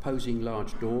 opposing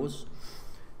large doors.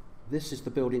 This is the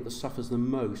building that suffers the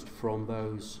most from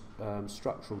those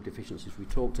structural deficiencies we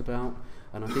talked about,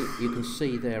 and I think you can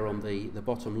see there on the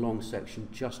bottom long section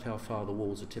just how far the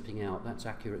walls are tipping out. That's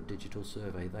accurate digital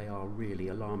survey. They are really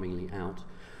alarmingly out.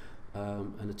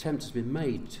 An attempt has been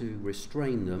made to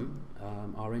restrain them.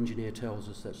 Our engineer tells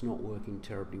us that's not working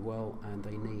terribly well and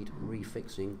they need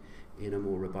refixing in a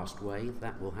more robust way.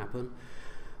 That will happen.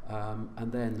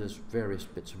 And then there's various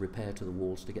bits of repair to the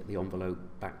walls to get the envelope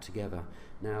back together.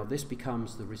 Now this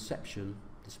becomes the reception,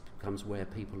 this becomes where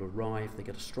people arrive. They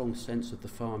get a strong sense of the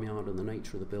farmyard and the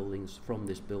nature of the buildings from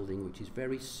this building, which is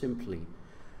very simply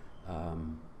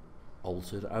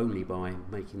altered only by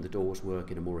making the doors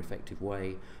work in a more effective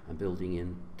way and building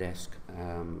in desk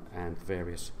and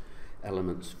various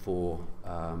elements for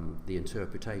the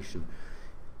interpretation.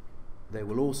 There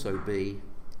will also be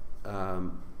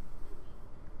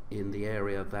in the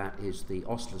area that is the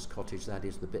ostler's cottage, that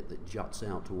is the bit that juts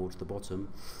out towards the bottom,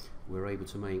 we're able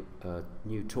to make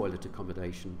new toilet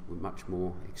accommodation much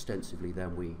more extensively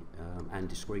than we and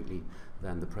discreetly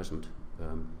than the present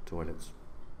toilets.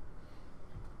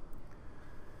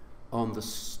 On the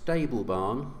stable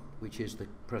barn, which is the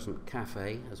present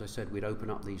cafe, as I said, we'd open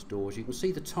up these doors. You can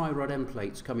see the tie rod end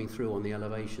plates coming through on the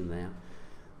elevation there.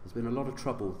 There's been a lot of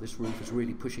trouble. This roof is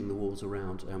really pushing the walls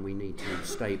around and we need to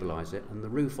stabilise it. And the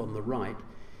roof on the right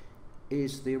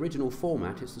is the original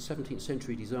format. It's the 17th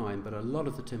century design, but a lot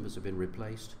of the timbers have been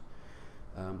replaced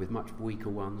with much weaker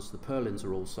ones. The purlins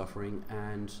are all suffering,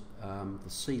 and the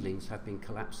ceilings have been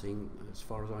collapsing as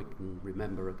far as I can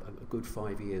remember a good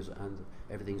 5 years, and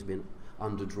everything's been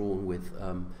underdrawn with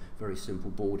very simple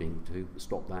boarding to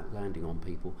stop that landing on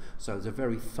people. So there's a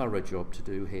very thorough job to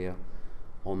do here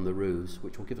on the roofs,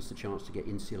 which will give us the chance to get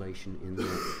insulation in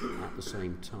there at the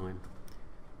same time.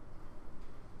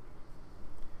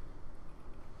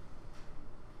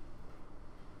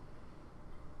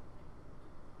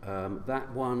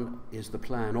 That one is the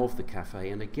plan of the cafe,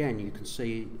 and again you can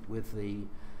see with the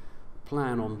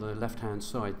plan on the left hand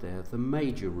side there, the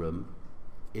major room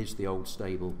is the old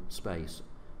stable space.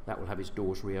 That will have its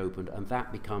doors reopened, and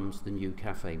that becomes the new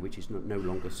cafe, which is no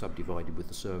longer subdivided with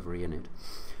the servery in it.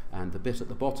 And the bit at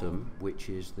the bottom, which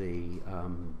is the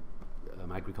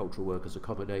agricultural workers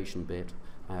accommodation bit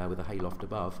with a hayloft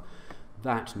above,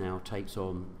 that now takes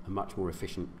on a much more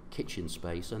efficient kitchen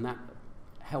space, and that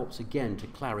helps again to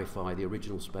clarify the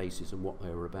original spaces and what they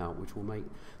were about, which will make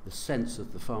the sense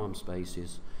of the farm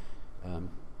spaces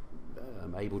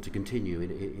able to continue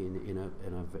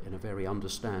in a very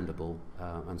understandable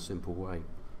and simple way.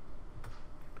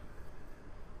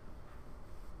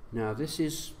 Now this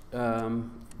is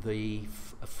the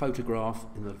photograph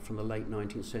from the late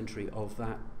 19th century of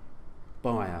that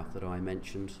byre that I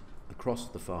mentioned across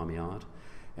the farmyard,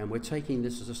 and we're taking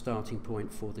this as a starting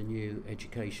point for the new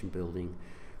education building,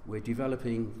 We're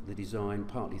developing the design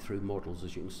partly through models,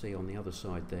 as you can see on the other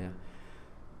side there.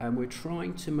 And we're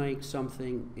trying to make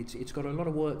something, it's got a lot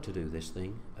of work to do, this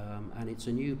thing, and it's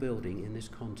a new building in this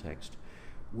context.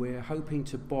 We're hoping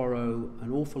to borrow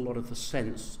an awful lot of the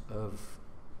sense of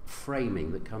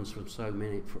framing that comes from so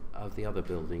many of the other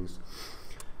buildings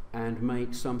and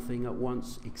make something at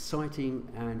once exciting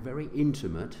and very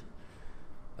intimate,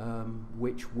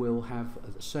 which will have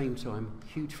at the same time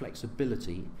huge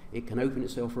flexibility. It can open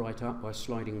itself right up by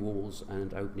sliding walls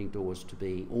and opening doors to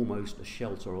be almost a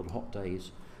shelter on hot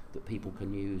days that people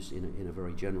can use in a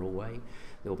very general way.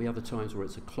 There will be other times where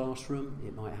it's a classroom,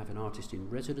 it might have an artist in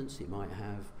residence, it might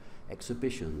have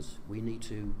exhibitions. We need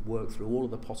to work through all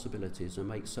of the possibilities and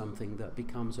make something that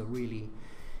becomes a really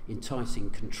enticing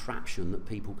contraption that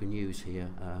people can use here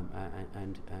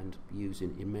and use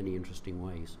in many interesting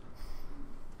ways.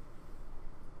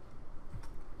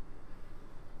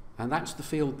 And that's the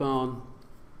field barn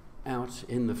out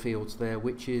in the fields there,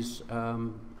 which is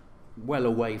well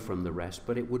away from the rest,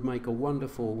 but it would make a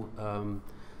wonderful,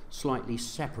 slightly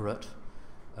separate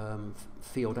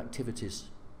field activities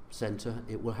centre.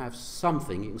 It will have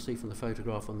something, you can see from the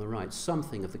photograph on the right,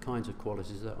 something of the kinds of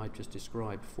qualities that I've just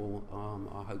described for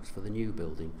our hopes for the new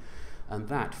building. And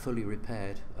that, fully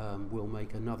repaired, will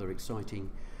make another exciting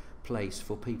place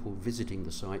for people visiting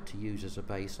the site to use as a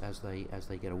base as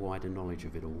they get a wider knowledge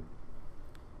of it all.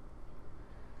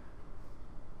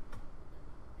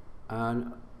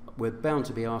 And we're bound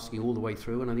to be asking all the way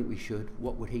through, and I think we should,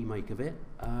 what would he make of it?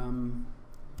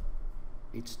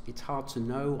 It's hard to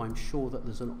know. I'm sure that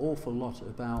there's an awful lot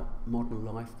about modern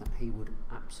life that he would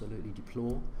absolutely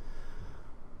deplore.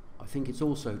 I think it's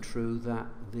also true that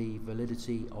the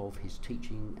validity of his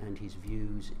teaching and his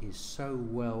views is so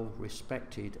well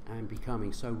respected and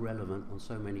becoming so relevant on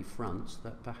so many fronts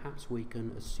that perhaps we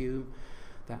can assume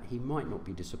that he might not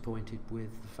be disappointed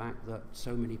with the fact that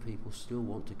so many people still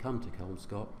want to come to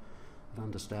Kelmscott and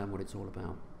understand what it's all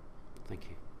about. Thank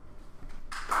you.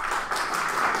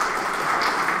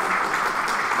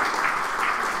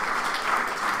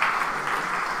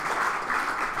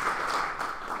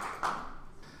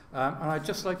 And I'd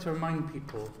just like to remind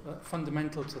people that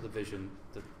fundamental to the vision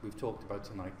that we've talked about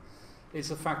tonight is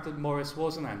the fact that Morris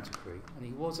was an antiquary and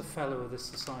he was a fellow of this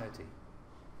society.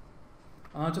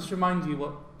 And I'll just remind you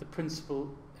what the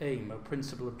principal aim or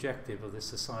principal objective of this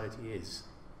society is,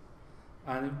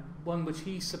 and one which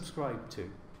he subscribed to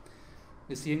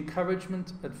is the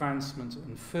encouragement, advancement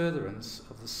and furtherance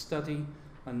of the study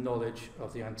and knowledge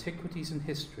of the antiquities and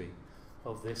history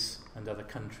of this and other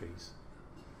countries.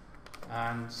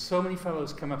 And so many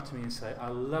fellows come up to me and say, I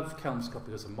love Kelmscott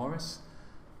because of Morris.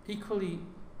 Equally,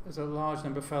 there's a large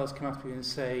number of fellows come up to me and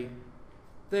say,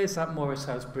 there's that Morris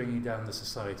house bringing down the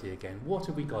society again. What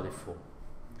have we got it for?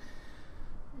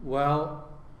 Well,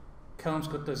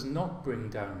 Kelmscott does not bring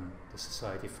down the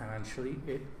society financially.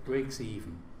 It breaks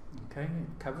even. Okay?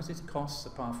 It covers its costs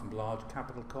apart from large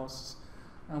capital costs.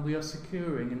 And we are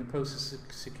securing, in the process of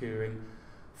securing,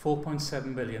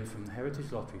 4.7 million from the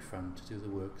Heritage Lottery Fund to do the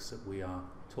works that we are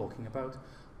talking about,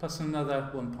 plus another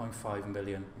 1.5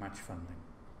 million match funding.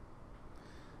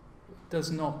 It does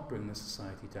not bring the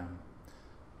society down.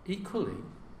 Equally,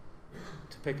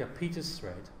 to pick up Peter's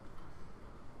thread,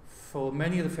 for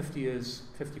many of the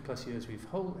 50 plus years we've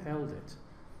held it,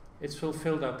 it's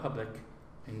fulfilled our public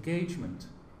engagement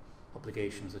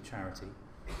obligation as a charity.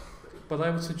 But I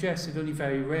would suggest it only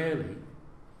very rarely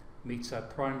meets our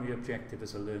primary objective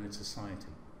as a learned society.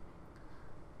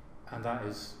 And that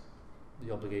is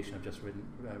the obligation I've just read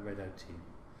out to you.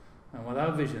 And what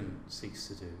our vision seeks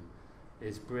to do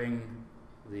is bring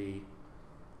the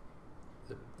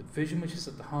vision which is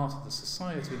at the heart of the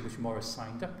society in which Morris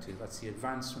signed up to, that's the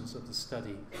advancements of the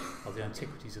study of the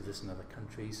antiquities of this and other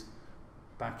countries,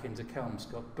 back into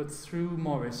Kelmscott, but through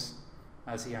Morris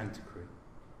as the antiquary,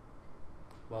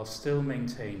 while still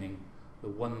maintaining the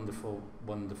wonderful,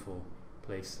 wonderful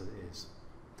place that it is.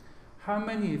 How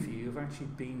many of you have actually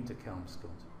been to Kelmscott?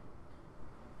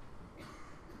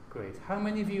 Great. How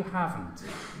many of you haven't?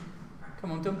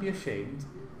 Come on, don't be ashamed.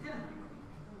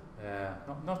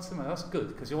 Not so much. That's good,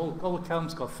 because all the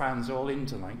Kelmscott fans are all in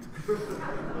tonight.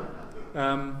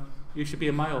 You should be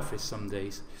in my office some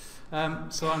days.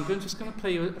 So I'm just going to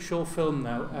play you a short film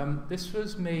now. This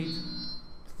was made,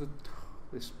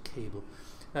 this cable,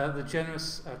 the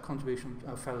generous contribution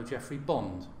of fellow Geoffrey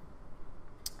Bond.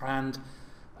 And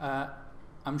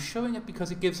I'm showing it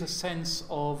because it gives a sense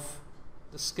of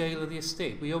the scale of the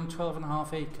estate. We own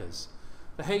 12.5 acres.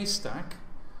 The haystack,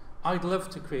 I'd love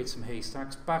to create some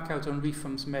haystacks back out on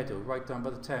Reefham's Meadow, right down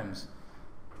by the Thames.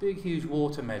 Big, huge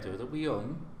water meadow that we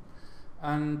own,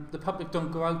 and the public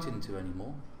don't go out into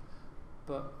anymore.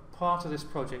 but part of this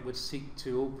project would seek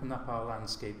to open up our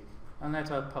landscape and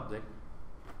let our public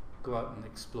go out and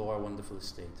explore our wonderful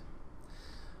estate.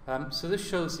 So this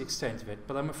shows the extent of it,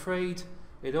 but I'm afraid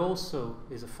it also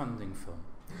is a funding film.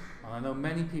 And I know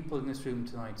many people in this room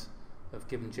tonight have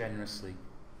given generously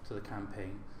to the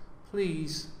campaign.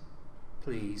 Please,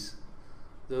 please,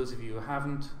 those of you who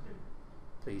haven't,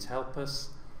 please help us.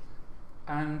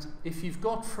 And if you've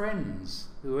got friends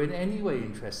who are in any way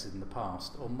interested in the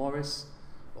past, or Morris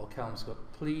or Kelmscott,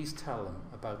 please tell them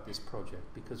about this project,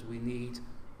 because we need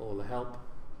all the help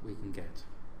we can get.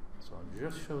 So I'll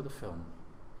just show the film.